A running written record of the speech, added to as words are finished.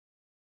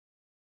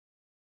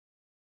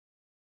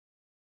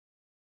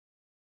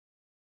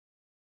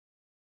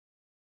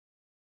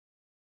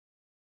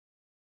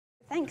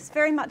Thanks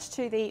very much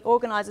to the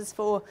organisers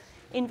for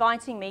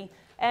inviting me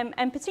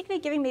and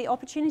particularly giving me the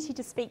opportunity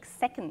to speak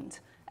second.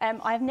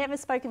 I've never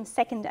spoken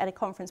second at a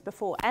conference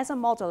before. As a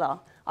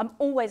modeller, I'm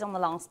always on the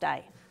last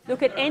day.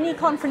 Look at any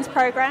conference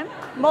program,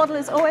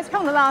 modelers always come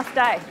on the last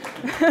day.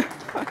 We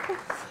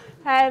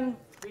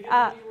didn't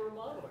know you were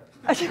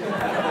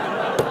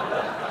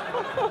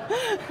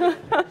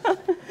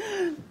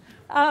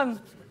a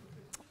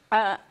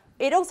modeler.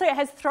 It also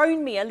has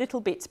thrown me a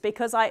little bit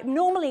because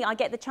normally I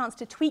get the chance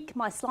to tweak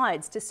my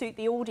slides to suit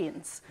the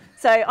audience.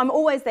 So I'm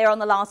always there on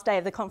the last day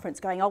of the conference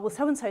going, oh, well,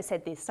 so-and-so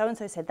said this,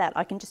 so-and-so said that.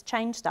 I can just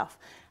change stuff.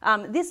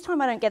 This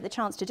time I don't get the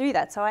chance to do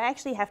that, so I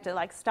actually have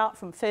to start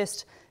from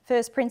first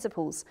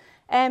principles.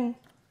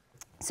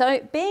 So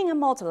being a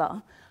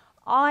modeller,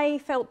 I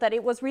felt that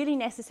it was really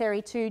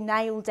necessary to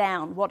nail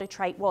down what a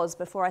trait was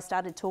before I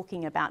started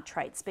talking about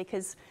traits,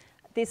 because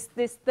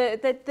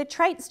the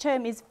traits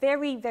term is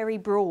very, very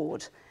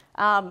broad.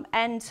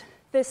 And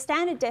the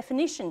standard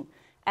definition,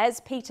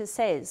 as Peter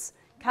says,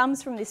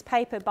 comes from this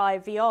paper by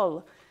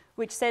Viol,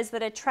 which says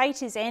that a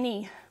trait is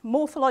any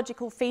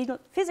morphological,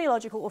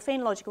 physiological or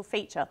phenological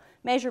feature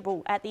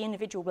measurable at the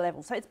individual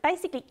level. So it's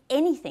basically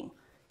anything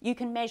you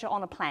can measure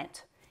on a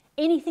plant,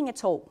 anything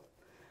at all.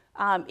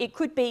 It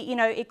could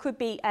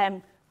be,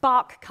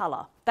 bark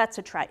colour, that's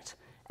a trait.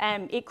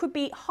 It could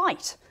be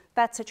height,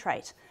 that's a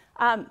trait.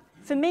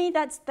 For me,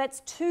 that's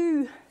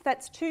too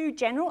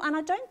general, and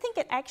I don't think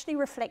it actually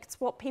reflects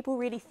what people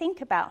really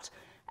think about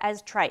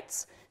as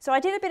traits. So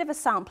I did a bit of a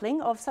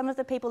sampling of some of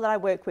the people that I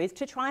work with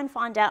to try and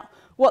find out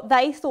what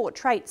they thought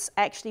traits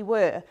actually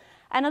were.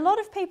 And a lot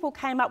of people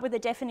came up with a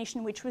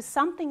definition which was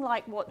something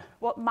like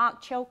what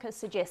Mark Chelker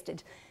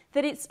suggested,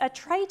 that a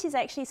trait is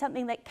actually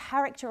something that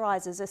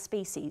characterises a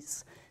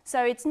species.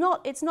 So it's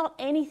not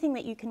anything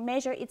that you can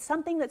measure, it's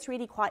something that's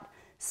really quite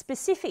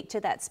specific to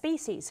that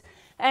species.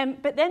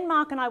 But then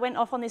Mark and I went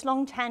off on this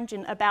long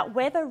tangent about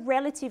whether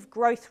relative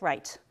growth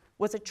rate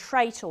was a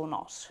trait or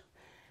not.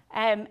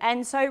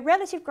 And so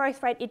relative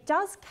growth rate, it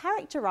does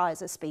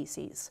characterise a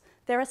species.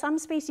 There are some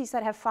species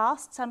that have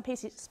fast, some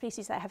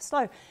species that have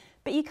slow,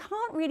 but you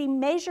can't really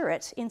measure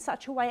it in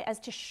such a way as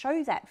to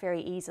show that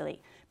very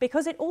easily,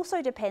 because it also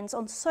depends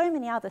on so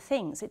many other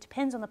things. It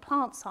depends on the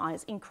plant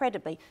size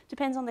incredibly,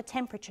 depends on the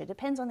temperature,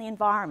 depends on the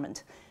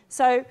environment.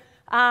 So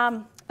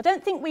I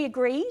don't think we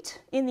agreed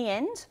in the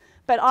end,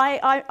 but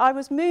I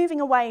was moving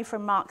away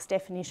from Mark's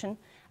definition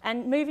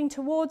and moving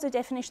towards a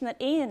definition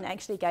that Ian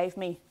actually gave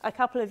me a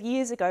couple of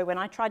years ago when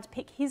I tried to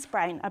pick his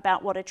brain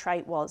about what a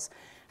trait was.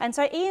 And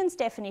so Ian's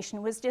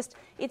definition was just,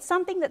 it's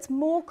something that's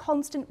more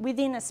constant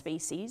within a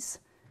species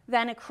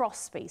than across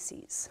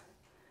species.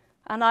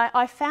 And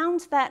I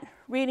found that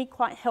really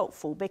quite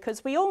helpful,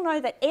 because we all know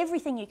that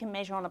everything you can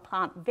measure on a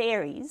plant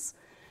varies,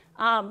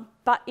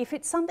 but if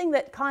it's something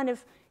that kind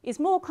of is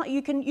more,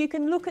 you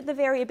can look at the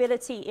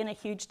variability in a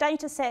huge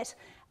data set,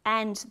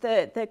 and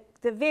the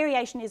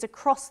variation is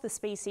across the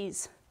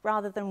species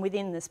rather than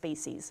within the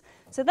species.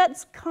 So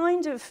that's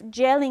kind of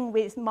gelling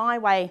with my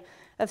way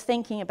of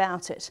thinking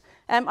about it.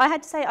 I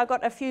had to say I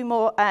got a few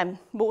more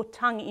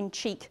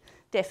tongue-in-cheek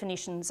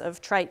definitions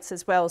of traits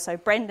as well. So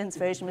Brendan's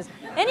version was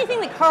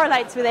anything that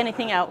correlates with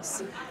anything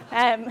else.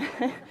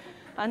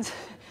 And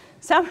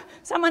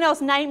someone else,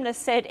 nameless,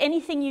 said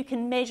anything you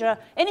can measure,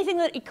 anything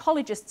that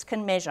ecologists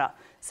can measure.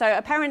 So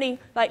apparently,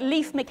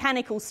 leaf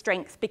mechanical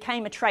strength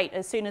became a trait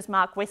as soon as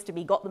Mark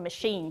Westerby got the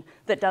machine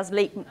that does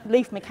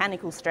leaf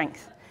mechanical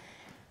strength.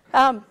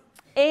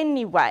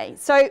 Anyway,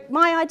 so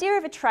my idea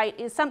of a trait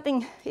is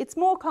something, it's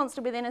more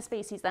constant within a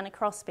species than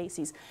across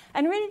species.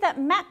 And really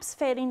that maps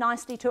fairly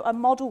nicely to a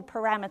model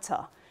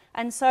parameter.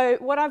 And so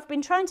what I've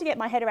been trying to get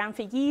my head around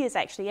for years,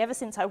 actually, ever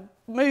since I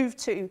moved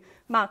to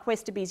Mark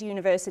Westerby's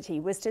university,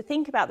 was to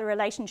think about the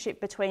relationship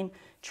between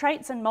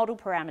traits and model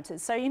parameters.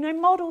 So,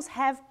 models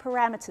have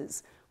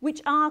parameters,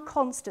 which are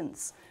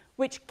constants,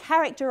 which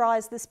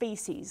characterise the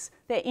species,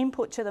 their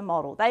input to the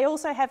model. They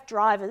also have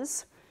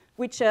drivers,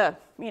 which are,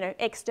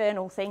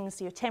 external things,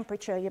 your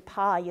temperature, your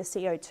PAR, your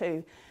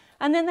CO2.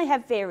 And then they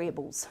have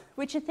variables,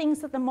 which are things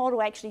that the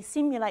model actually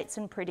simulates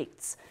and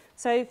predicts.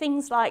 So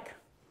things like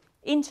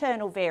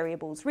internal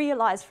variables,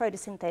 realised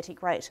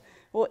photosynthetic rate,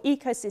 or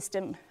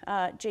ecosystem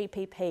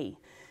GPP.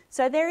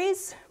 So there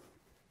is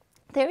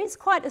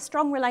quite a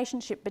strong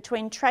relationship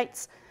between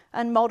traits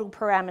and model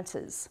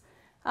parameters.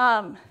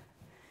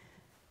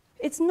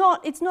 It's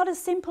not as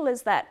simple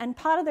as that, and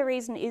part of the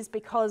reason is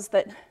because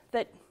that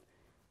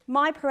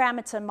my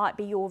parameter might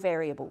be your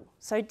variable.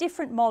 So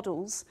different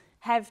models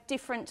have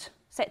different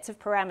sets of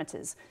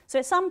parameters.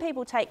 So some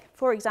people take,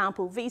 for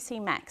example,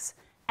 VC max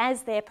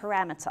as their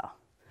parameter,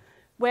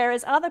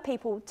 whereas other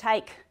people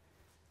take,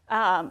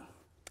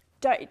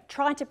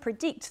 try to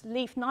predict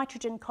leaf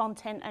nitrogen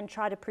content and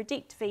try to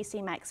predict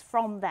VC max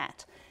from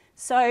that.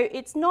 So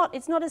it's not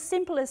as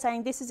simple as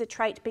saying this is a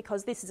trait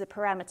because this is a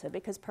parameter,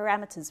 because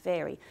parameters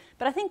vary.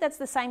 But I think that's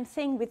the same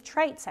thing with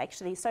traits,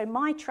 actually. So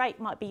my trait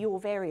might be your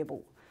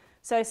variable.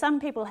 So some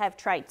people have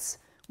traits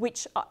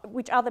which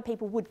other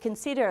people would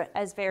consider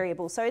as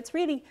variables. So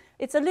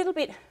it's a little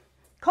bit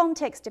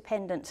context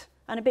dependent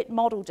and a bit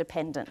model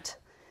dependent.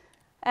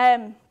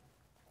 The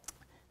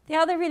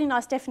other really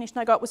nice definition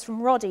I got was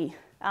from Roddy,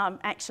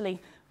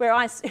 actually, where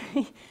I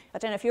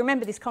don't know if you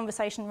remember this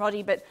conversation,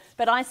 Roddy, but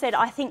I said,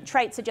 I think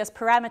traits are just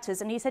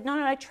parameters. And he said,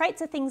 no,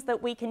 traits are things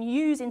that we can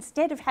use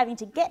instead of having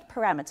to get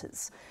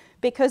parameters.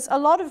 Because a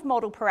lot of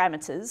model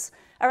parameters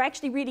are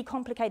actually really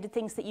complicated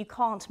things that you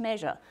can't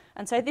measure.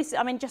 And so this,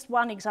 I mean, just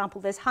one example,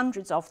 there's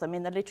hundreds of them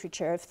in the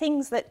literature of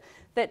things that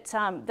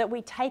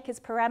we take as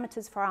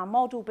parameters for our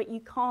model, but you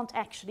can't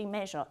actually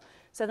measure.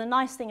 So the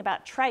nice thing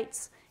about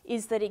traits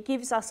is that it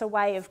gives us a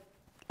way of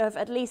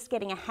at least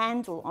getting a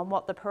handle on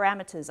what the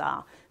parameters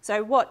are.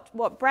 So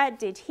what Brad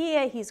did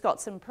here, he's got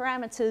some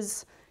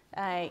parameters,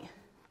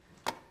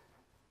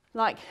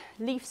 like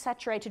leaf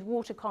saturated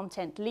water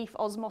content, leaf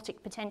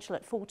osmotic potential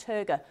at full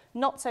turgor.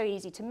 Not so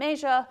easy to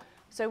measure.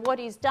 So what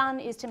he's done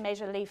is to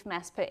measure leaf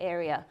mass per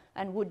area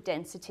and wood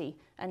density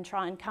and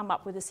try and come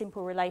up with a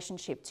simple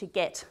relationship to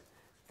get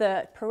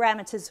the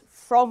parameters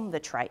from the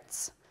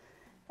traits.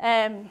 I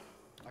can't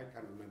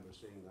remember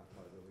seeing that,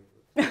 by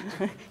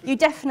the way. You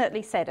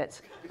definitely said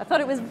it. I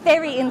thought it was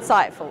very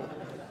insightful.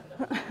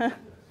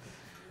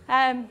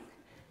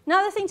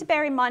 Another thing to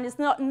bear in mind is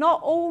not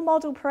all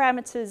model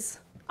parameters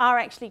are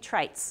actually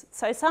traits.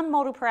 So some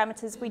model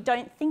parameters we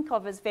don't think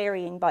of as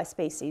varying by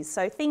species.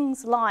 So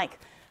things like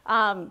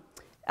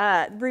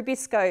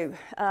rubisco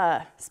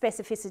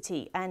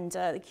specificity and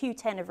the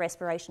Q10 of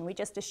respiration, we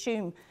just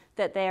assume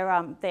that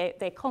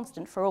they're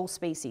constant for all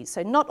species.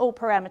 So not all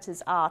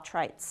parameters are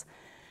traits.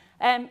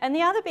 And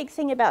the other big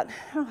thing about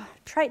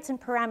traits and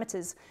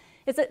parameters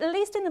is that at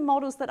least in the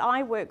models that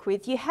I work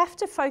with, you have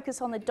to focus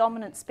on the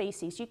dominant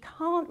species. You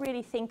can't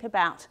really think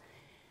about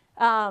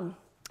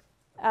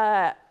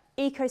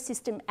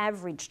ecosystem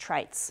average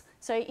traits.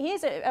 So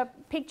here's a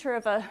picture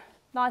of a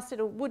nice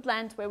little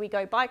woodland where we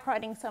go bike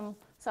riding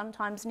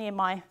sometimes near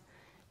my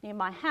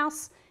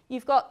house.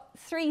 You've got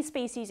 3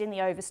 species in the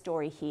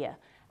overstory here.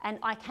 And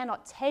I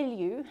cannot tell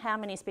you how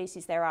many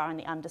species there are in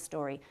the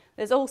understory.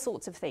 There's all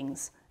sorts of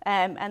things.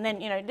 And then,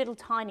 little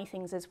tiny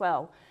things as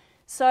well.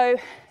 So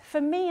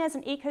for me as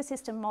an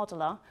ecosystem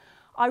modeler,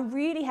 I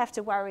really have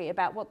to worry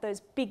about what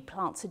those big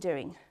plants are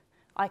doing.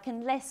 I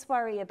can less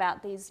worry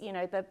about these,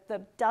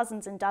 the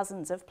dozens and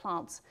dozens of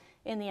plants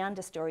in the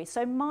understory.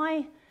 So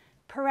my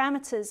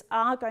parameters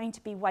are going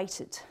to be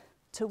weighted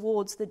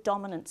towards the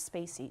dominant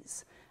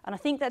species. And I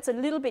think that's a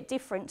little bit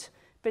different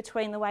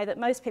between the way that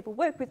most people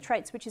work with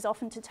traits, which is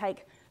often to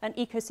take an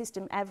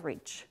ecosystem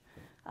average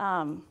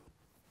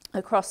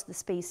across the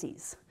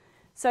species.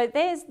 So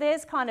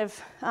there's kind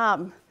of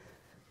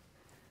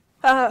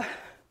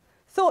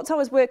thoughts I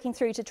was working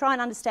through to try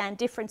and understand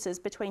differences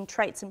between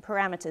traits and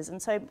parameters.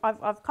 And so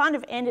I've kind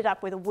of ended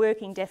up with a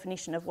working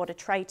definition of what a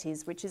trait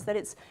is, which is that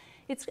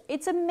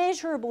it's a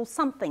measurable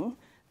something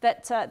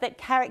that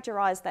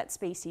characterises that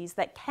species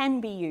that can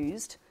be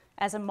used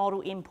as a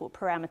model input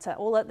parameter.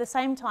 All at the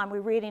same time, we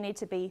really need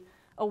to be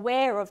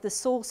aware of the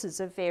sources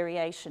of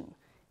variation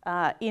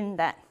in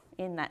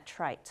that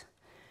trait.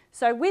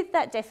 So with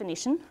that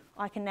definition,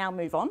 I can now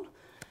move on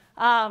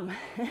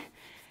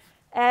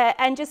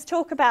and just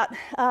talk about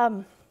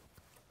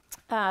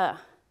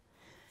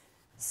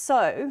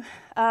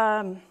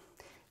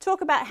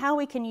talk about how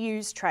we can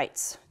use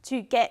traits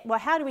to get, well,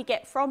 how do we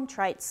get from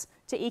traits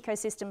to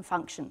ecosystem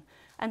function?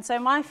 And so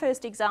my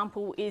first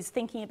example is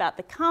thinking about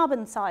the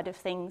carbon side of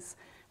things.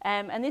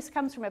 And this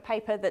comes from a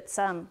paper that's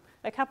a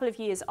couple of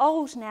years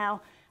old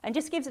now and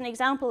just gives an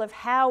example of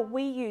how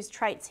we use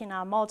traits in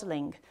our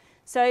modelling.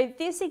 So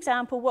this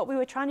example, what we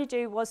were trying to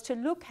do was to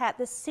look at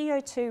the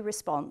CO2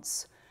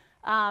 response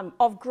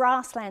of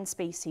grassland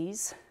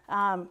species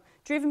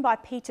driven by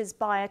Peter's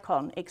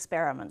Biocon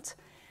experiment.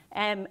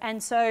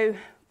 And so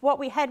what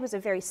we had was a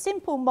very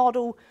simple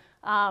model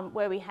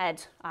where we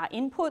had our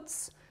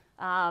inputs,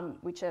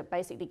 which are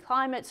basically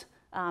climate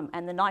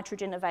and the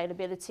nitrogen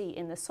availability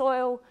in the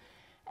soil.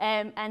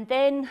 And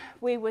then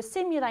we were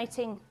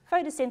simulating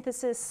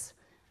photosynthesis,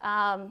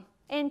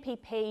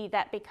 NPP,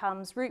 that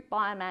becomes root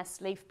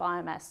biomass, leaf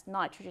biomass,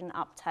 nitrogen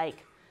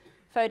uptake,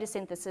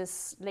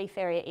 photosynthesis, leaf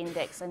area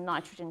index, and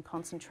nitrogen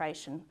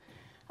concentration.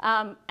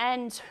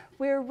 And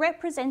we're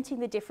representing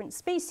the different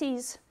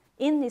species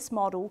in this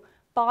model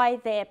by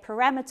their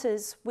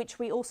parameters, which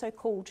we also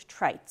called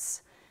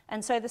traits.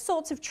 And so the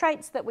sorts of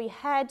traits that we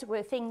had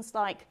were things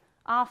like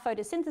our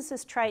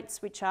photosynthesis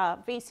traits, which are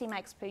VC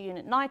max per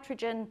unit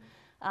nitrogen,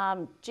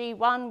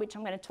 G1, which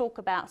I'm going to talk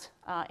about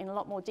in a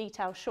lot more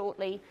detail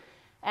shortly,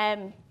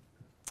 the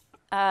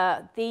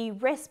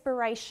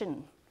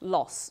respiration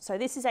loss. So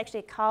this is actually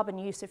a carbon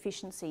use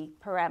efficiency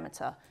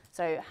parameter.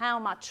 So how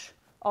much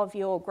of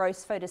your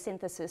gross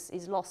photosynthesis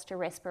is lost to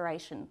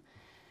respiration.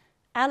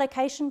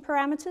 Allocation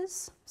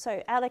parameters,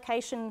 so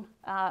allocation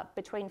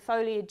between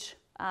foliage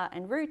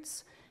and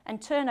roots, and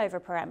turnover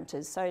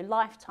parameters, so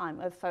lifetime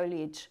of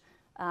foliage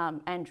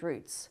and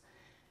roots.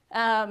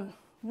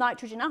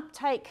 Nitrogen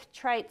uptake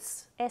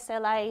traits,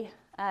 SLA,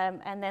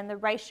 and then the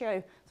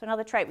ratio. So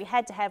another trait we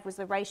had to have was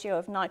the ratio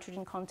of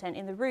nitrogen content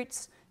in the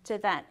roots to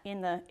that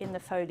in the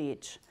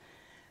foliage.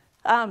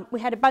 We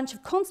had a bunch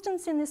of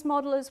constants in this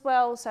model as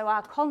well. So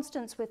our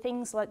constants were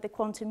things like the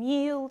quantum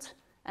yield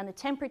and the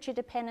temperature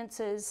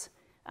dependencies.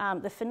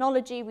 The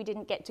phenology we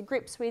didn't get to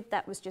grips with,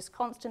 that was just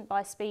constant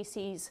by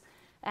species.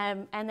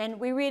 And then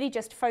we really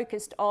just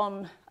focused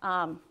on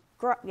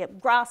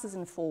grasses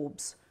and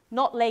forbs,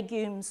 not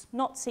legumes,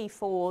 not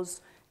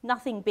C4s,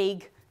 nothing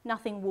big,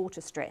 nothing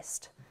water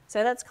stressed.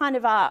 So that's kind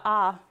of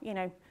our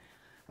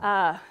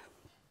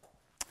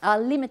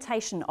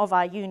limitation of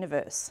our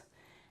universe.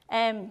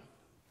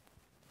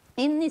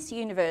 In this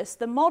universe,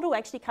 the model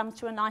actually comes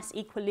to a nice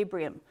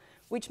equilibrium,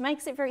 which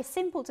makes it very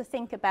simple to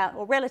think about,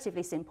 or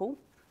relatively simple,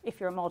 if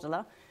you're a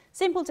modeler,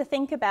 simple to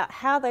think about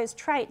how those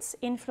traits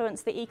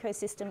influence the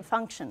ecosystem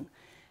function.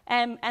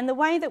 And the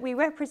way that we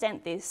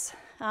represent this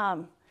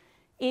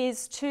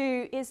is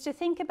to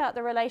think about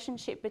the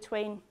relationship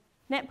between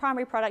net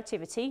primary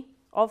productivity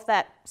of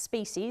that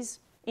species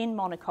in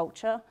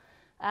monoculture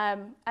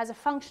as a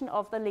function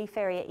of the leaf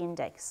area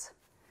index.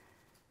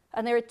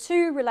 And there are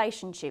two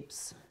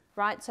relationships,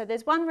 right? So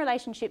there's one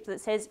relationship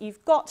that says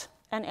you've got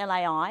an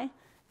LAI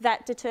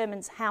that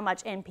determines how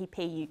much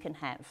MPP you can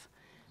have.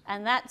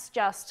 And that's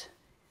just,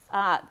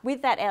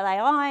 with that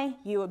LAI,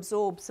 you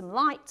absorb some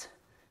light,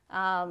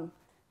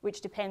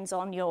 which depends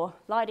on your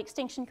light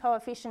extinction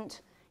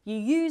coefficient. You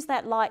use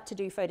that light to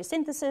do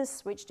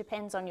photosynthesis, which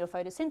depends on your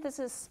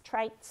photosynthesis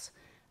traits.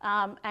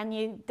 And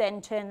you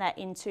then turn that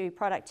into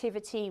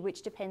productivity,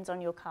 which depends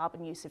on your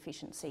carbon use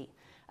efficiency.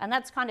 And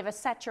that's kind of a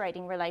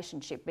saturating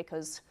relationship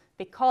because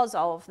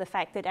of the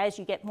fact that as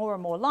you get more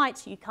and more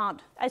light,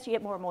 as you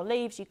get more and more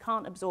leaves, you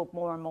can't absorb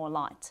more and more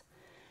light.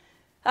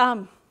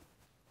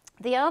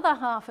 The other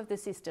half of the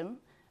system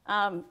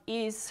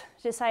is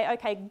to say,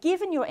 okay,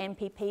 given your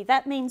MPP,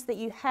 that means that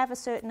you have a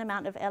certain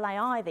amount of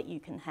LAI that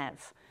you can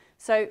have.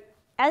 So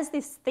as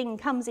this thing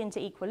comes into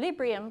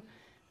equilibrium,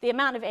 the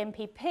amount of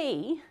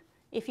MPP,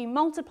 if you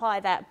multiply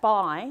that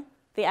by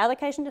the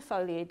allocation to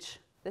foliage,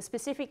 the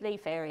specific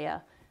leaf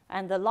area,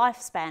 and the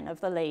lifespan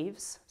of the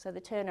leaves, so the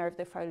turnover of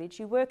the foliage,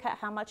 you work out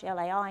how much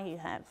LAI you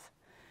have.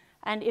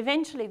 And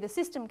eventually the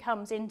system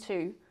comes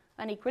into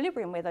an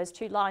equilibrium where those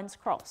two lines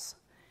cross.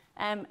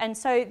 And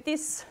so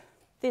this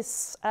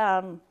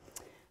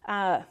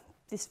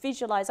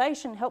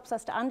visualization helps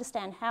us to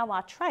understand how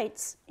our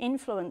traits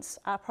influence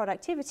our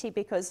productivity,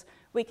 because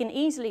we can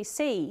easily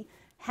see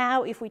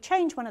how, if we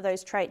change one of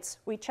those traits,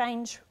 we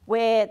change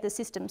where the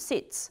system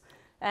sits.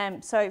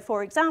 So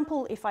for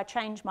example, if I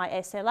change my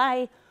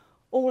SLA,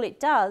 all it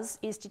does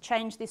is to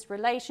change this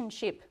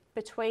relationship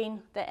between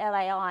the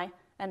LAI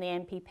and the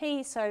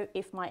MPP. So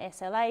if my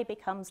SLA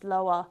becomes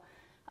lower,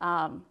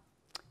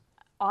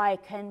 I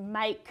can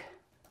make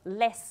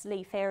less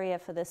leaf area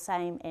for the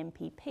same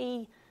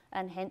MPP,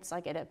 and hence I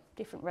get a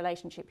different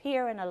relationship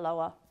here and a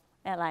lower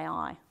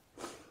LAI.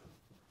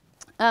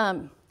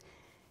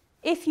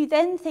 If you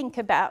then think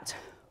about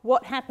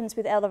what happens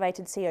with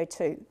elevated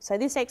CO2, so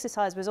this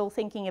exercise was all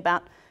thinking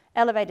about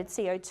elevated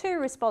CO2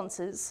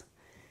 responses.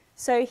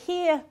 So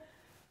here,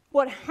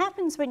 what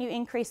happens when you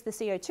increase the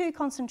CO2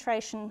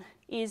 concentration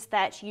is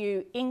that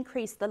you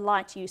increase the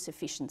light use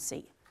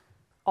efficiency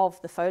of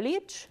the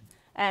foliage.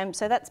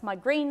 So that's my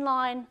green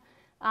line.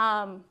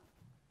 And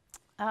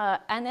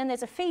then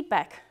there's a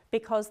feedback,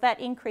 because that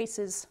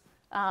increases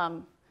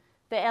the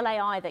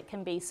LAI that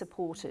can be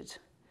supported.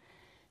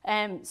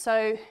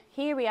 So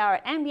here we are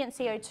at ambient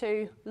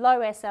CO2, low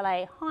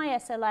SLA, high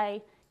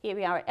SLA. Here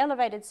we are at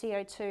elevated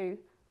CO2,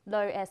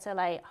 low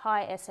SLA,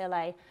 high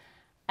SLA.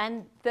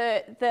 And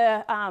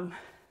the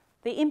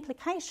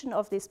implication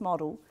of this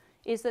model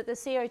is that the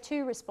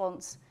CO2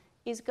 response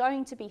is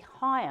going to be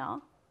higher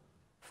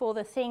for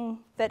the thing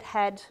that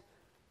had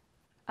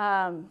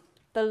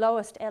the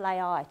lowest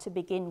LAI to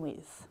begin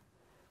with.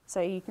 So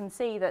you can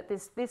see that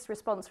this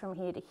response from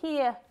here to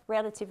here,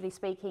 relatively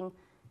speaking,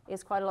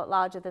 is quite a lot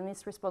larger than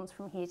this response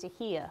from here to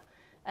here.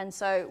 And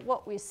so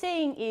what we're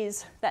seeing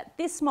is that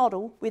this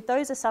model, with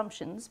those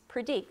assumptions,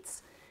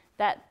 predicts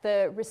that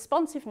the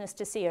responsiveness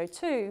to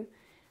CO2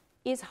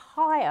 is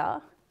higher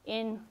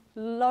in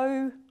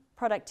low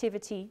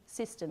productivity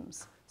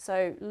systems.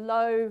 So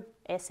low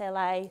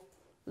SLA,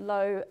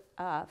 low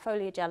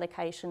foliage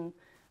allocation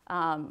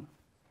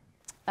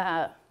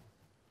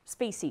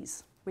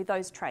species with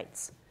those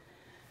traits.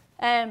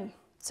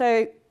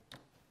 So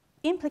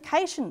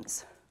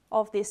implications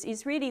of this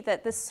is really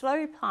that the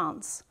slow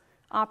plants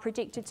are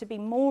predicted to be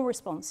more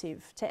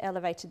responsive to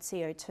elevated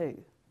CO2.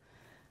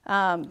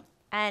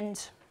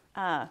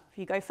 If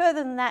you go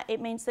further than that, it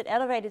means that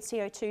elevated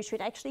CO2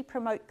 should actually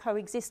promote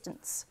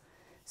coexistence.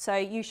 So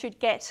you should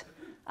get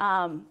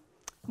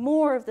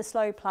more of the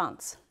slow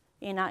plants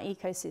in our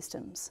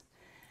ecosystems.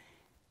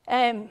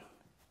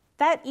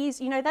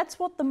 That's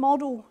what the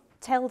model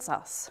tells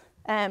us.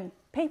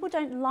 People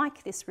don't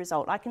like this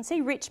result. I can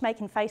see Rich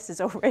making faces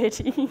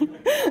already.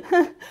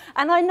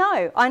 And I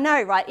know,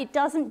 right? It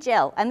doesn't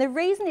gel. And the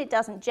reason it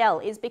doesn't gel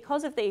is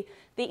because of the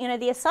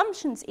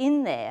assumptions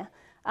in there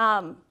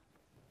are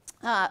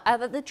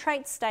that the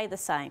traits stay the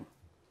same.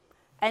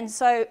 And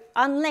so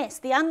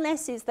the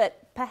unless is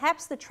that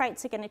perhaps the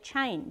traits are going to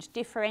change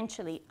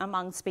differentially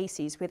among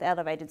species with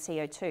elevated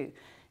CO2.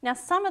 Now,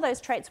 some of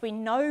those traits we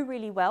know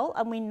really well,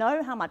 and we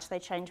know how much they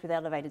change with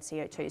elevated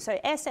CO2. So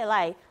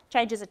SLA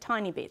changes a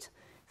tiny bit.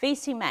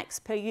 VC max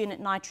per unit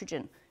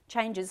nitrogen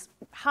changes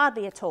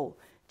hardly at all.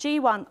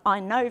 G1, I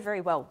know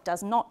very well,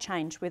 does not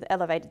change with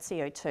elevated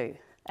CO2.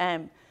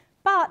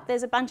 But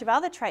there's a bunch of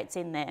other traits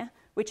in there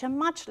which are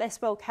much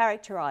less well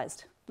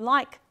characterised,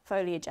 like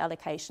foliage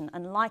allocation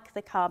and like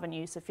the carbon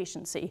use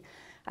efficiency.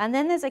 And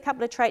then there's a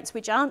couple of traits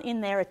which aren't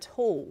in there at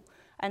all.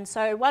 And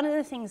so one of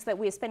the things that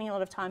we're spending a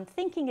lot of time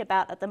thinking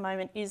about at the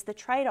moment is the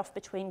trade-off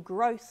between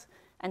growth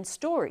and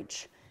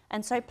storage.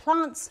 And so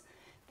plants,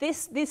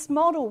 this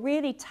model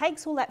really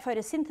takes all that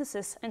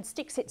photosynthesis and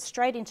sticks it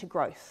straight into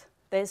growth.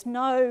 There's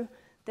no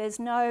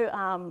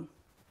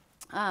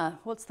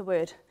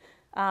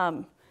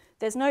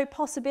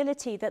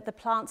possibility that the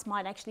plants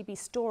might actually be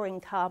storing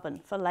carbon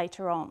for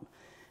later on.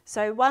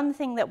 So one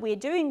thing that we're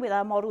doing with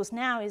our models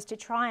now is to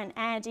try and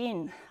add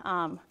in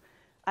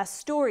a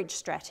storage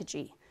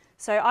strategy.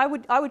 So I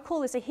would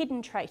call this a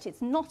hidden trait.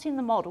 It's not in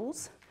the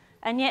models,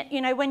 and yet,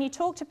 you know, when you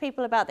talk to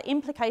people about the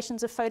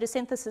implications of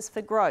photosynthesis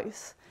for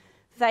growth,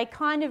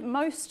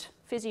 most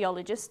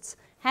physiologists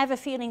have a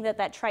feeling that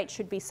that trait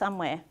should be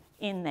somewhere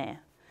in there.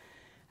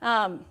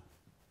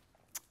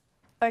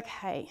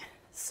 Okay,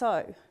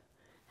 so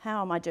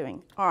how am I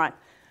doing? All right.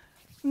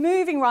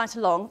 Moving right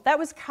along, that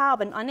was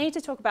carbon. I need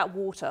to talk about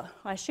water.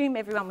 I assume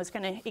everyone was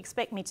going to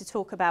expect me to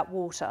talk about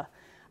water.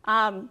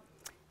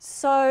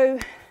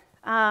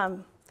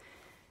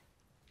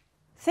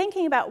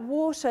 Thinking about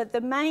water, the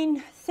main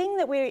thing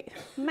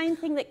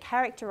that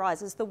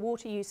characterises the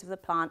water use of the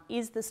plant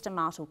is the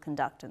stomatal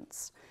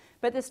conductance.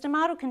 But the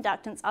stomatal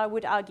conductance, I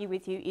would argue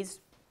with you, is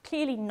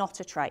clearly not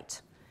a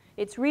trait.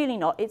 It's really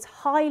not. It's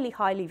highly,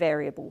 highly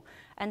variable.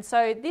 And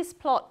so this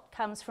plot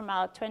comes from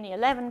our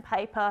 2011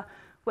 paper,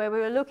 where we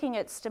were looking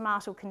at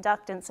stomatal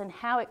conductance and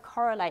how it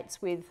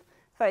correlates with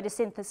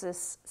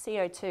photosynthesis,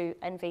 CO2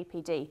 and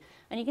VPD.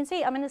 And you can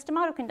see, I mean, the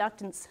stomatal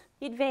conductance,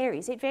 it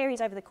varies. It varies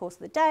over the course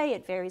of the day.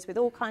 It varies with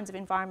all kinds of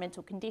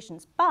environmental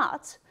conditions,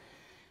 but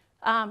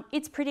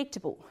it's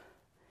predictable.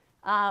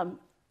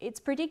 It's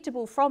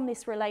predictable from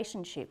this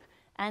relationship,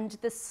 and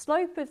the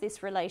slope of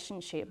this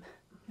relationship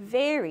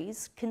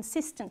varies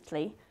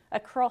consistently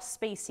across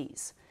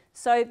species.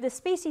 So the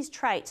species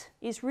trait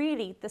is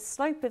really the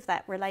slope of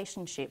that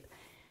relationship,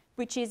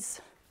 which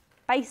is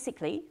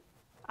basically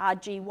our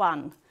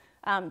G1.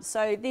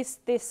 So the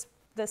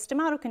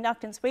stomatal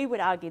conductance, we would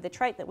argue, the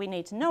trait that we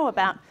need to know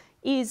about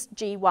is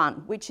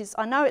G1, which is,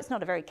 I know it's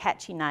not a very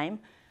catchy name,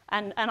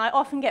 and I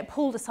often get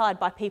pulled aside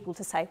by people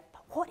to say,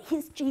 but what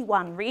is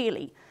G1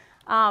 really?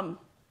 So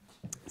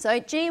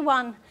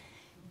G1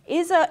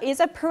 is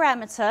a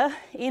parameter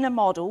in a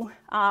model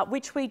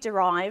which we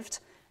derived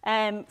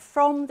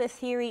from the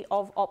theory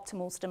of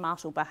optimal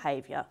stomatal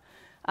behaviour.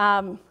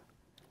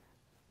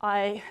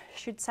 I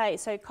should say,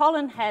 so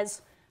Colin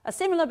has a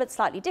similar but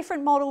slightly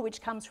different model which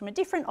comes from a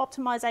different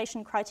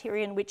optimisation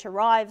criterion which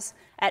arrives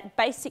at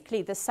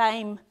basically the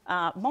same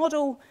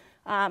model,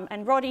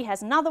 and Roddy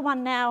has another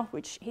one now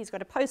which he's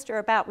got a poster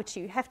about which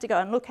you have to go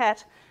and look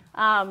at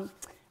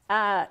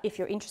if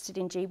you're interested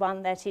in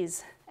G1, that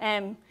is.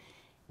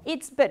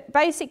 But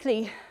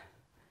basically,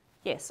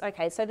 yes,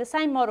 okay, so the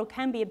same model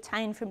can be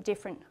obtained from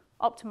different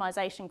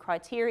optimisation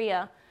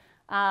criteria.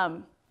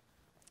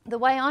 The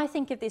way I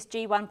think of this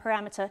G1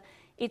 parameter,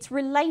 it's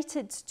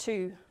related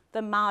to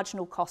the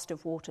marginal cost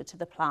of water to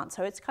the plant.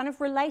 So it's kind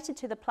of related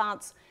to the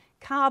plant's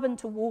carbon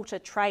to water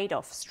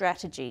trade-off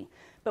strategy.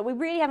 But we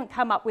really haven't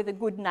come up with a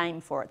good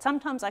name for it.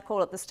 Sometimes I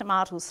call it the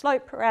stomatal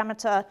slope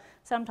parameter.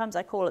 Sometimes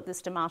I call it the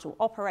stomatal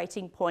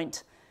operating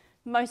point.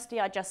 Mostly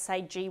I just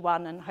say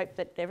G1 and hope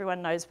that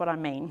everyone knows what I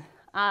mean.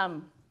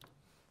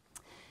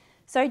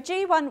 So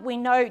G1, we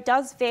know,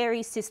 does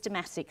vary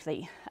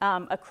systematically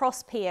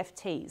across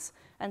PFTs.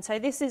 And so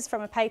this is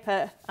from a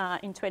paper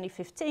in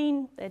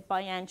 2015 led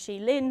by Yanxi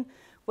Lin,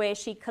 where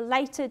she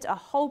collated a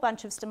whole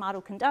bunch of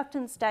stomatal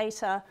conductance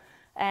data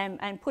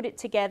and put it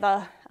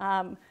together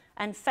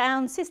and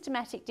found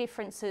systematic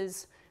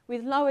differences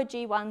with lower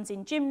G1s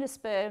in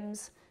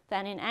gymnosperms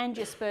than in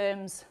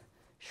angiosperms,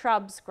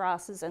 shrubs,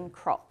 grasses and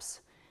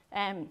crops.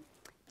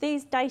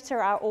 These data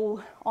are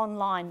all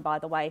online, by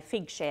the way,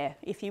 Figshare,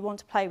 if you want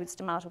to play with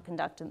stomatal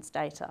conductance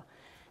data.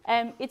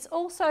 It's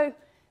also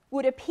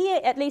would appear,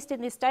 at least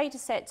in this data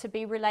set, to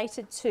be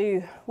related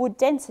to wood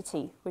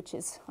density, which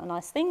is a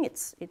nice thing.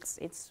 It's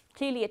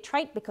clearly a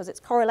trait because it's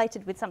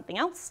correlated with something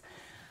else.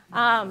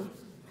 One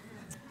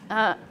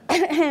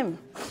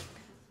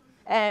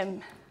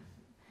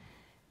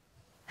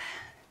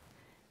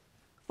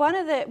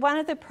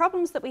of the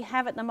problems that we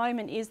have at the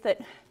moment is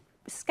that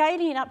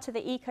scaling it up to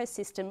the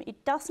ecosystem,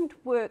 it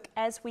doesn't work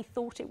as we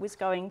thought it was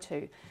going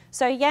to.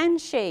 So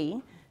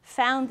Yanxi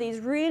found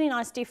these really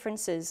nice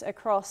differences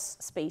across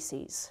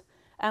species,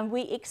 and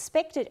we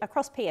expected,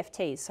 across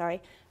PFTs,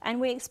 sorry,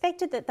 and we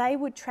expected that they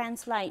would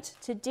translate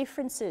to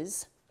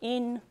differences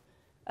in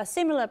a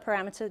similar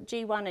parameter,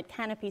 G1 at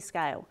canopy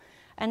scale.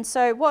 And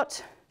so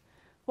what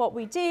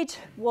we did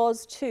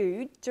was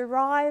to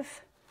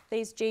derive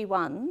these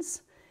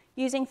G1s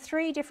using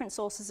 3 different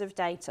sources of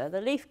data: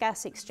 the leaf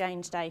gas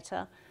exchange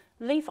data,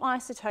 leaf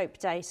isotope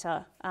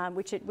data,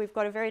 we've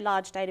got a very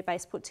large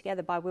database put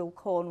together by Will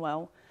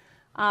Cornwell,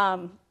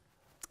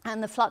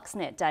 and the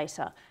FluxNet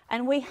data.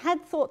 And we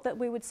had thought that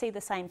we would see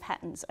the same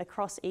patterns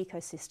across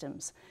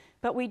ecosystems,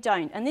 but we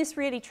don't. And this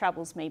really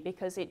troubles me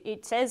because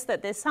it says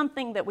that there's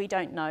something that we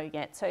don't know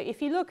yet. So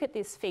if you look at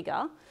this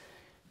figure,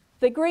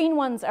 the green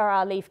ones are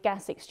our leaf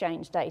gas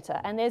exchange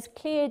data, and there's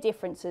clear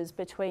differences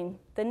between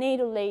the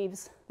needle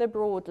leaves, the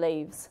broad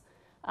leaves.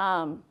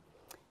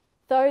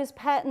 Those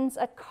patterns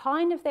are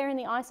kind of there in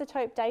the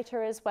isotope data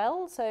as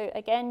well. So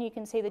again, you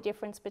can see the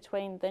difference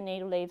between the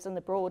needle leaves and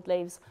the broad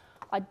leaves.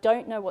 I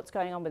don't know what's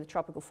going on with the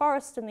tropical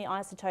forest and the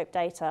isotope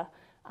data.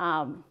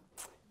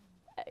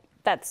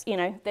 That's, you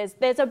know,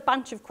 there's a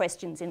bunch of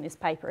questions in this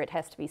paper, it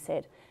has to be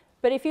said.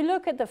 But if you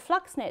look at the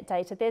FluxNet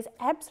data, there's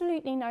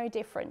absolutely no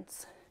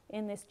difference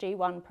in this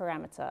G1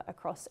 parameter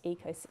across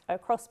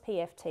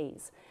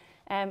PFTs.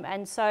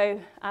 And so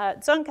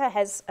Zonka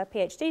has a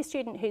PhD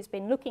student who's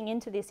been looking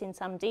into this in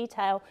some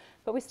detail,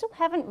 but we still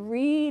haven't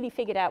really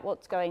figured out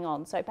what's going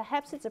on. So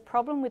perhaps it's a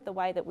problem with the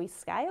way that we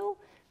scale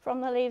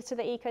from the leaves to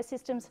the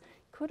ecosystems.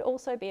 Could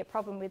also be a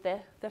problem with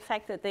the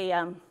fact that the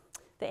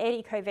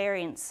eddy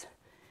covariance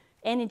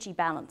energy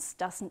balance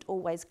doesn't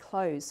always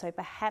close. So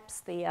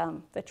perhaps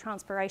the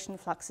transpiration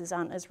fluxes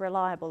aren't as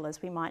reliable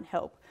as we might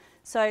hope.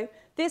 So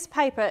this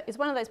paper is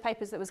one of those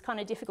papers that was kind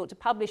of difficult to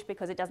publish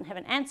because it doesn't have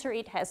an answer.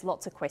 It has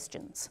lots of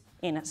questions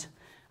in it.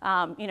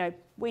 You know,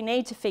 we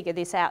need to figure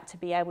this out to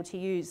be able to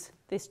use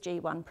this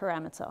G1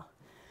 parameter.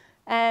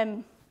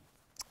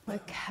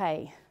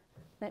 Okay,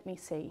 let me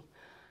see.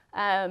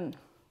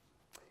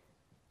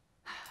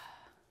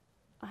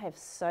 I have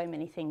so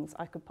many things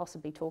I could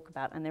possibly talk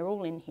about, and they're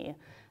all in here.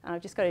 And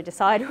I've just got to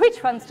decide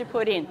which ones to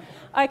put in.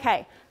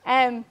 Okay,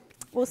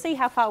 we'll see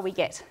how far we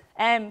get.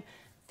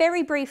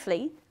 Very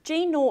briefly,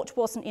 G0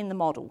 wasn't in the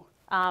model.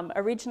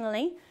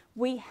 Originally,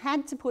 we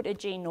had to put a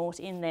G0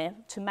 in there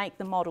to make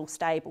the model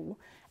stable.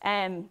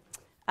 And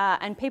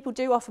people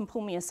do often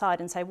pull me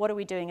aside and say, what are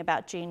we doing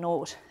about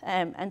G0?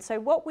 And so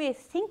what we're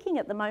thinking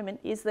at the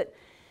moment is that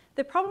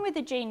the problem with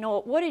the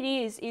G0, what it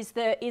is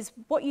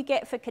what you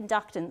get for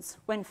conductance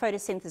when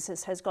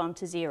photosynthesis has gone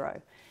to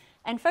 0.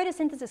 And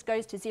photosynthesis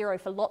goes to 0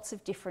 for lots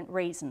of different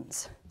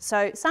reasons.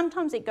 So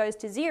sometimes it goes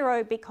to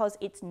 0 because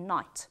it's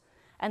night,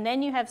 and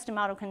then you have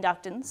stomatal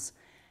conductance,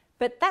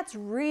 but that's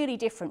really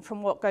different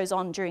from what goes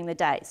on during the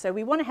day. So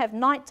we want to have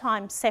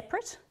nighttime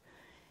separate.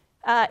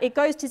 It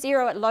goes to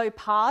 0 at low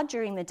PAR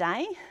during the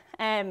day.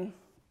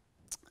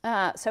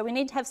 So we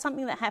need to have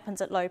something that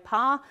happens at low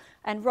PAR,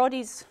 and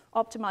Roddy's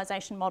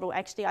optimization model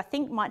actually I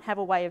think might have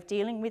a way of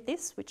dealing with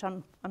this, which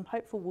I'm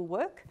hopeful will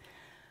work.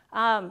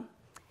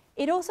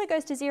 It also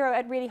goes to 0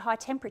 at really high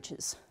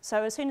temperatures.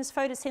 So as soon as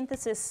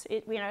photosynthesis,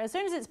 as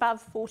soon as it's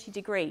above 40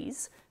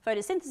 degrees,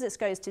 photosynthesis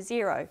goes to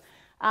 0.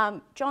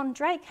 John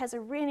Drake has a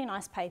really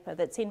nice paper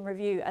that's in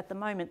review at the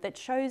moment that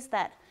shows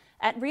that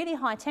at really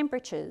high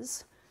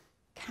temperatures,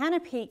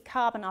 canopy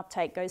carbon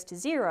uptake goes to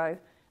 0,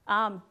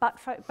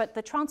 but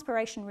the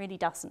transpiration really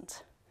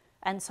doesn't.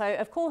 And so,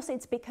 of course,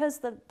 it's because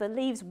the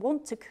leaves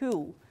want to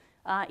cool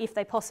if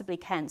they possibly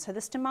can. So the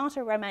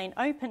stomata remain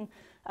open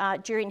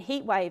during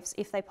heat waves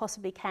if they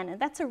possibly can. And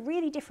that's a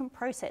really different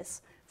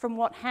process from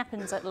what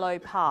happens at low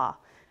PAR.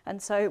 And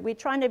so we're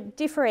trying to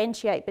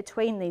differentiate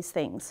between these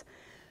things.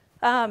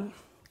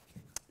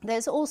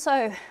 There's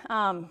also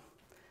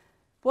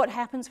what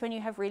happens when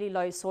you have really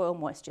low soil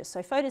moisture.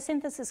 So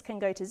photosynthesis can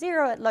go to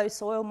 0 at low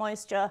soil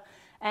moisture.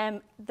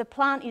 The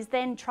plant is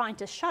then trying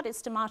to shut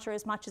its stomata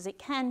as much as it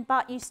can,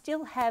 but you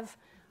still have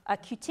a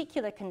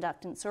cuticular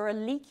conductance or a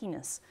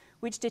leakiness,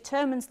 which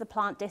determines the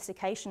plant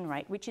desiccation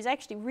rate, which is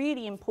actually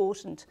really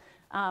important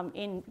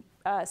in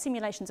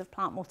simulations of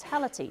plant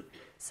mortality.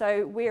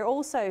 So we're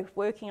also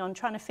working on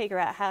trying to figure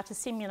out how to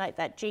simulate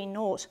that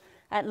G0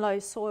 at low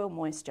soil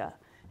moisture.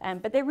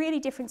 But they're really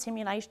different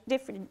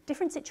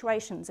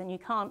situations, and you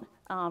can't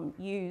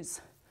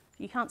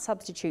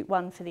substitute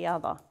one for the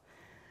other.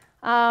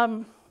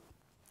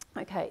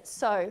 Okay,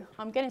 so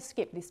I'm going to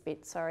skip this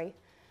bit, sorry.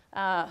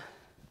 The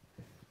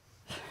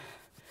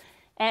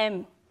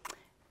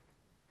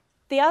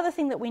other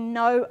thing that we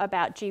know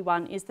about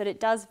G1 is that it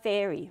does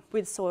vary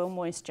with soil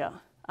moisture,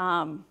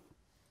 and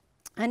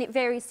it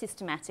varies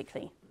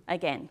systematically,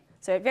 again.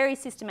 So it varies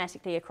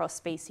systematically across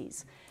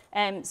species.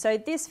 So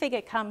this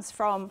figure comes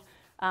from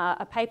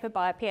a paper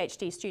by a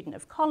PhD student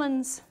of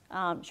Collins,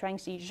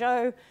 Shuangxi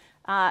Zhou,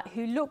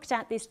 who looked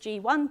at this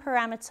G1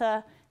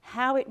 parameter,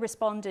 how it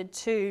responded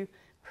to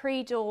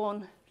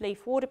pre-dawn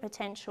leaf water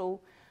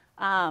potential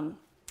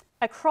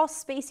across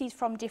species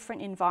from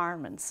different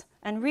environments.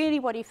 And really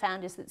what he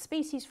found is that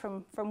species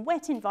from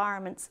wet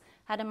environments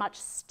had a much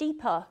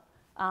steeper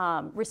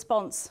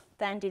response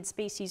than did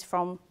species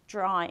from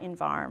dry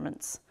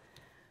environments.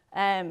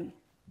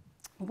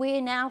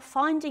 We're now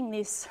finding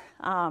this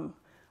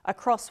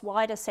across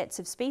wider sets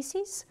of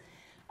species.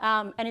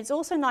 And it's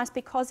also nice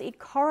because it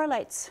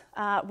correlates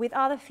with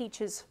other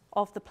features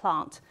of the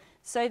plant.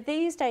 So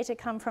these data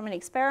come from an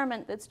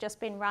experiment that's just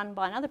been run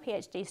by another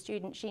PhD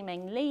student,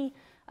 Ximeng Li,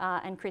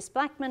 and Chris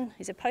Blackman,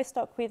 who's a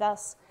postdoc with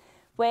us,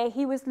 where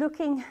he was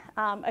looking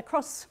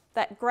across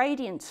that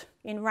gradient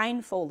in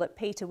rainfall that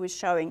Peter was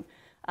showing.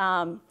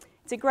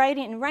 It's a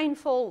gradient in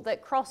rainfall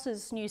that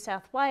crosses New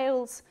South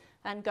Wales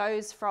and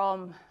goes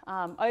from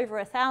over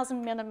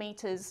 1,000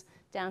 millimetres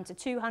down to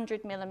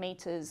 200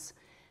 millimetres.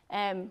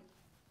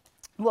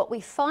 What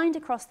we find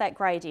across that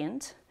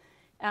gradient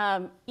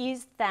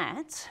is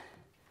that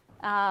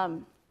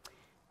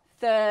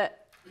the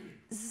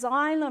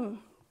xylem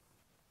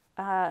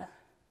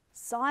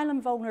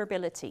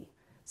vulnerability.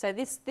 So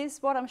this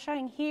what I'm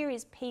showing here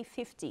is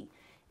P50.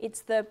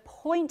 It's the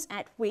point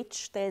at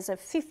which there's a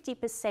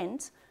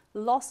 50%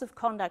 loss of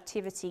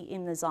conductivity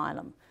in the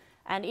xylem.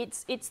 And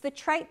it's the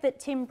trait that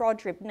Tim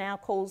Brodribb now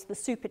calls the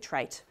super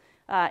trait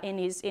in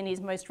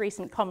his most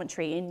recent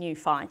commentary in New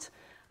Phyt.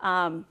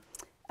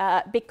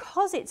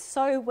 Because it's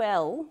so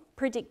well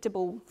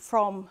predictable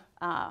from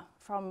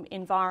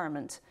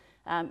environment,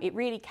 it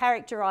really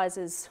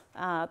characterises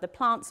the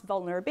plant's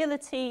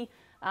vulnerability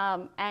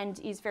and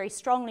is very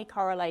strongly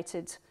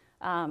correlated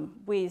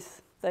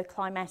with the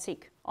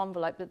climatic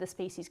envelope that the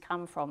species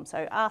come from.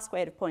 So R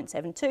squared of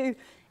 0.72,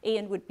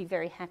 Ian would be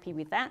very happy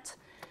with that.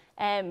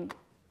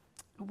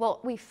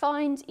 What we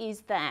find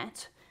is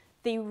that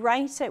the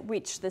rate at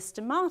which the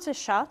stomata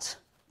shut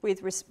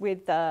with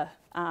respect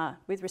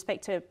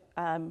to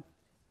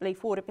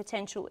leaf water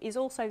potential is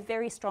also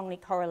very strongly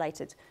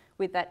correlated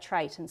with that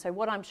trait. And so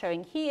what I'm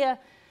showing here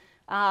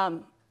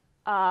are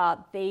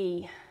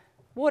the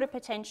water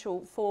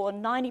potential for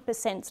 90%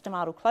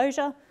 stomatal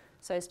closure.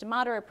 So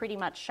stomata are pretty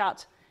much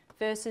shut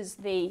versus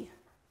the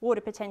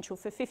water potential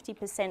for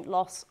 50%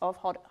 loss of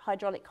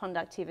hydraulic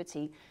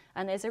conductivity.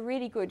 And there's a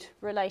really good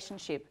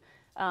relationship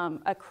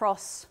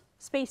across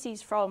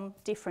species from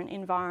different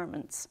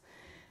environments.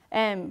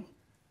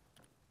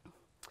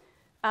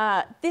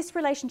 This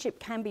relationship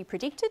can be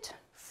predicted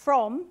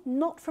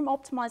not from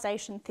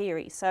optimization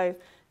theory. So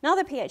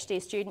another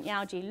PhD student,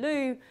 Yaoji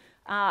Liu,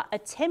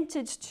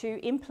 attempted to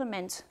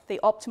implement the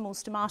optimal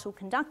stomatal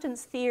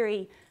conductance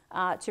theory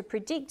to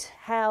predict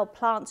how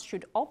plants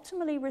should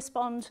optimally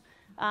respond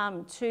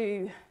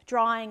to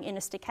drying in a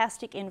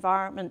stochastic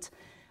environment,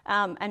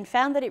 and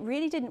found that it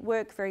really didn't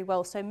work very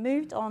well, so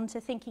moved on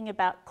to thinking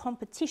about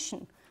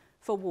competition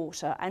for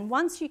water. And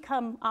once you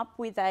come up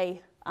with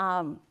a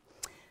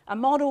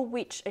model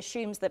which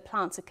assumes that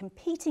plants are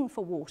competing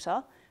for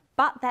water,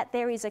 but that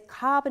there is a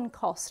carbon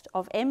cost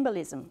of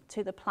embolism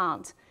to the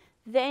plant,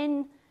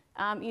 then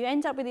you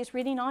end up with this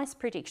really nice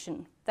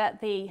prediction that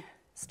the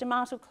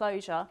stomatal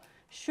closure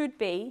should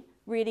be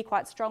really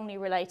quite strongly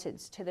related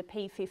to the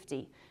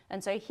P50.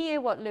 And so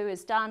here what Lou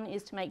has done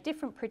is to make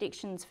different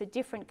predictions for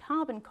different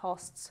carbon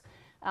costs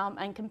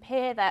and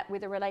compare that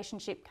with a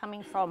relationship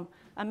coming from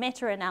a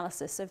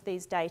meta-analysis of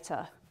these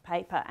data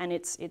paper. And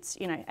it's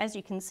you know, as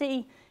you can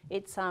see,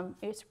 it's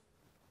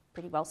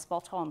pretty well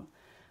spot on.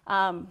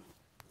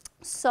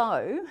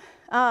 So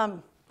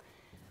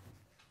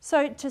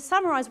to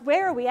summarise,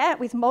 where are we at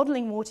with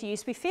modelling water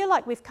use? We feel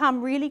like we've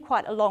come really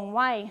quite a long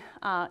way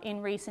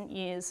in recent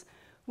years.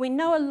 We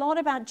know a lot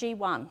about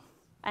G1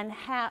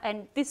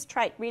 and this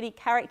trait really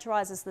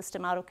characterises the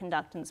stomatal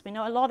conductance. We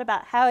know a lot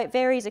about how it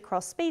varies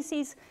across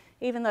species,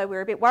 even though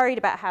we're a bit worried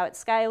about how it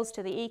scales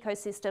to the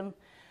ecosystem.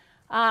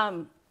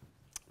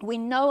 We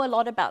know a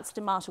lot about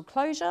stomatal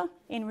closure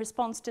in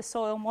response to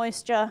soil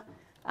moisture.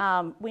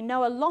 We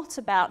know a lot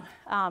about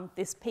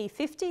this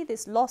P50,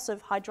 this loss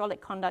of hydraulic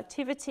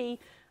conductivity,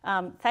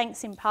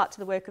 thanks in part to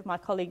the work of my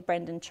colleague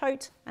Brendan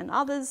Choate and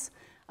others.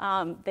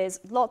 There's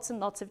lots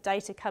and lots of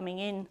data coming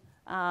in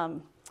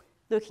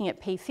looking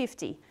at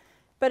P50.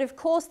 But of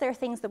course there are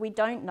things that we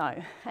don't know.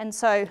 And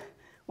so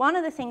one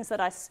of the things that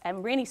I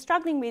am really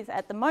struggling with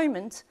at the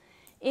moment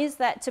is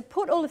that to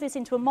put all of this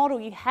into a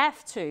model, you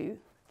have to,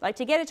 like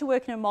to get it to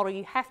work in a model,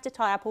 you have to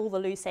tie up all the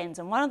loose ends.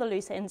 And one of the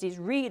loose ends is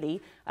really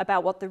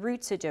about what the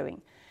roots are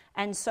doing.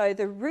 And so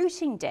the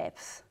rooting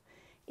depth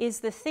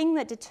is the thing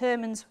that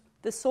determines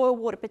the soil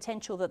water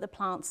potential that the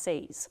plant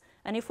sees.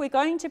 And if we're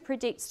going to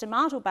predict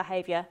stomatal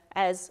behaviour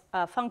as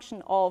a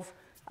function of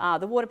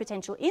the water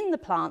potential in the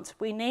plant,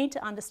 we need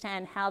to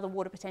understand how the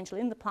water potential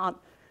in the plant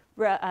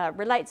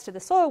relates to the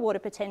soil water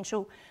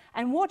potential.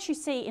 And what you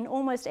see in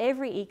almost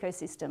every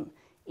ecosystem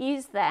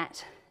is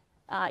that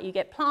you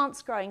get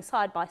plants growing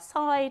side by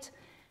side,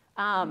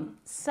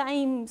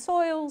 same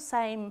soil,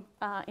 same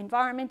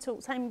environmental,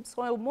 same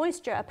soil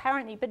moisture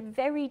apparently, but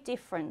very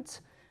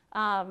different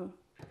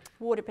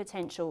water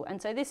potential.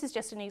 And so this is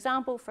just an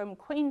example from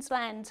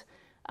Queensland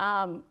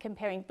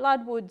comparing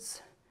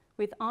bloodwoods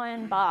with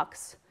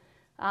ironbarks,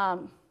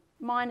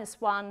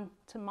 -1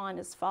 to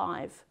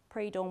 -5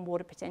 pre-dawn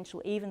water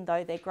potential, even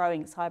though they're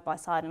growing side by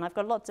side. And I've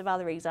got lots of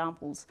other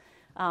examples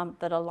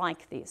that are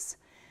like this.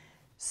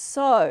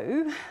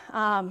 So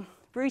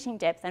rooting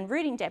depth, and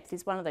rooting depth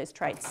is one of those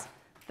traits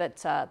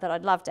that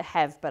I'd love to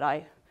have, but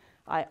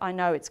I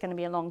know it's going to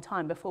be a long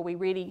time before we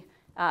really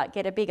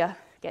get a bigger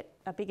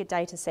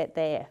data set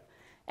there.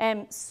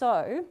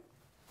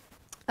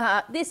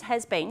 This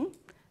has been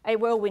a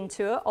whirlwind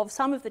tour of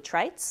some of the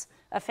traits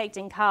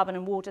affecting carbon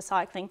and water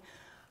cycling.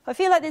 I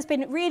feel like there's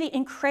been really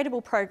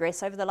incredible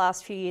progress over the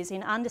last few years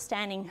in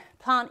understanding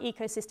plant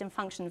ecosystem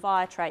function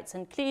via traits,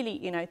 and clearly,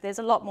 you know, there's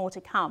a lot more to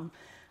come.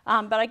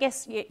 But I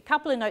guess a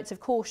couple of notes of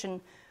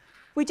caution.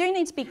 We do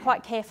need to be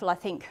quite careful, I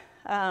think,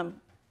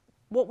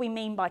 what we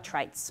mean by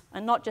traits,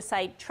 and not just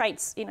say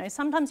traits. You know,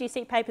 sometimes you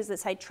see papers that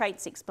say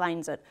traits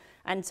explains it,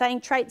 and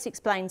saying traits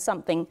explain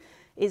something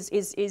is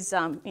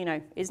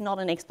not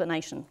an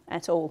explanation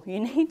at all. You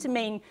need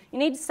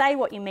to say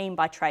what you mean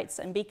by traits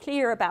and be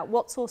clear about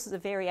what sources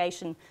of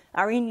variation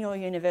are in your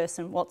universe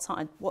and what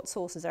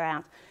sources are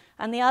out.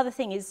 And the other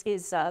thing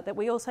is that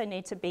we also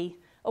need to be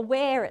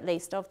aware, at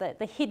least, of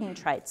the hidden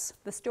traits,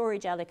 the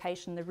storage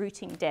allocation, the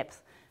rooting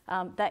depth,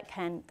 that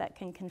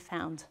can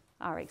confound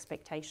our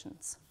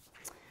expectations.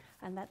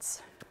 And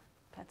that's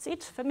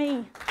it for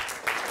me.